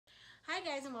Hi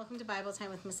guys, and welcome to Bible Time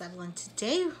with Miss Evelyn.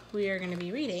 Today we are going to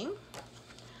be reading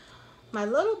my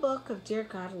little book of Dear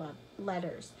God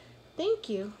letters. Thank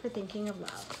you for thinking of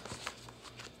love.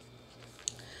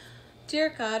 Dear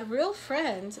God, real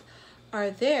friends are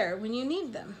there when you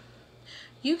need them.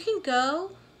 You can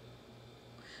go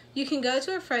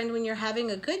to a friend when you're having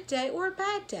a good day or a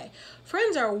bad day.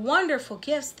 Friends are wonderful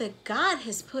gifts that God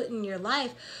has put in your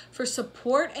life for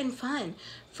support and fun.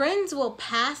 Friends will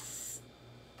pass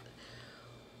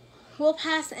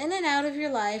in and out of your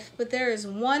life, but there is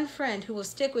one friend who will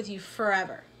stick with you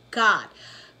forever. God.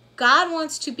 God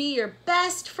wants to be your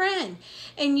best friend,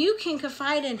 and you can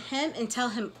confide in him and tell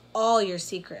him all your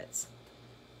secrets.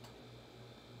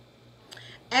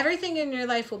 Everything in your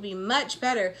life will be much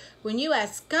better when you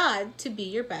ask God to be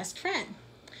your best friend.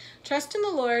 Trust in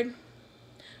the Lord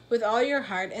with all your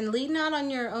heart and lean not on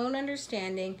your own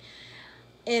understanding.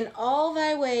 In all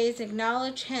thy ways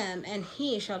acknowledge him, and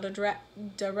he shall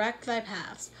direct thy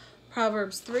paths.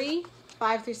 Proverbs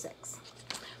 3:5-6.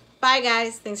 Bye,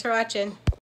 guys. Thanks for watching.